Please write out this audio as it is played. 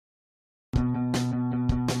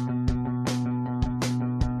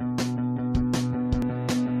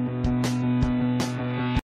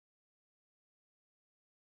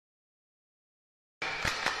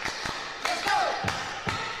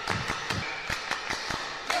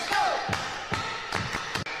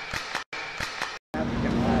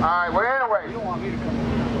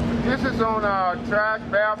on trash,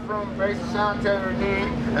 bathroom, basic sanitary need,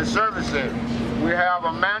 and services. We have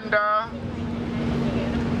Amanda.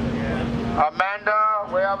 Amanda,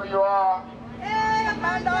 wherever you are. Hey,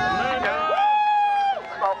 Amanda! Amanda!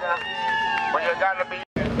 Okay. Well, you gotta be.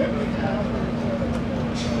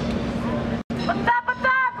 What's up, what's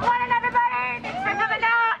up? Good morning, everybody. Thanks for coming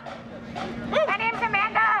out. My name's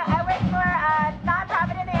Amanda. I work for a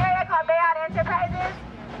nonprofit in the area called Enterprises,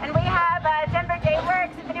 and we have Denver Day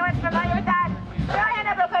Works. If anyone's familiar with that, throw your hand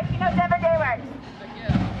up real quick. You know Denver Day Works?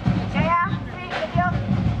 Yeah? Sweet, good deal.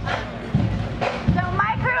 So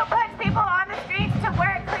my crew puts people on the streets to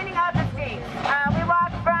work cleaning up the streets. We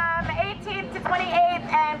walk from 18th to 28th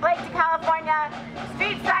and Blake to California,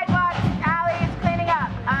 streets, sidewalks, alleys, cleaning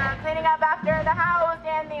up after the housed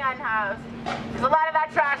and the unhoused. Because a lot of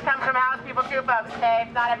that trash comes from housed people too, folks, okay?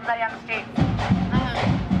 It's not everybody on the streets.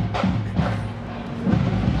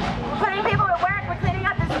 Putting people to work, we're cleaning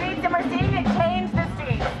up the streets, and we're seeing it change the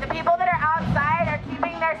streets. The people that are outside are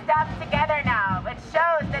keeping their stuff together now. It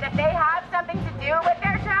shows that if they have something to do with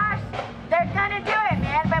their trash, they're gonna do it,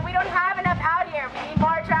 man. But we don't have enough out here. We need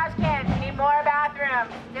more trash cans. We need more bathrooms.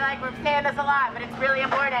 I feel like we're saying this a lot, but it's really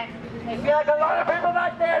important. I feel like a lot of people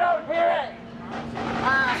back there don't hear it.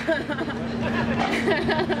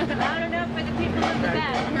 Loud enough for the people in the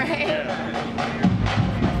back, right?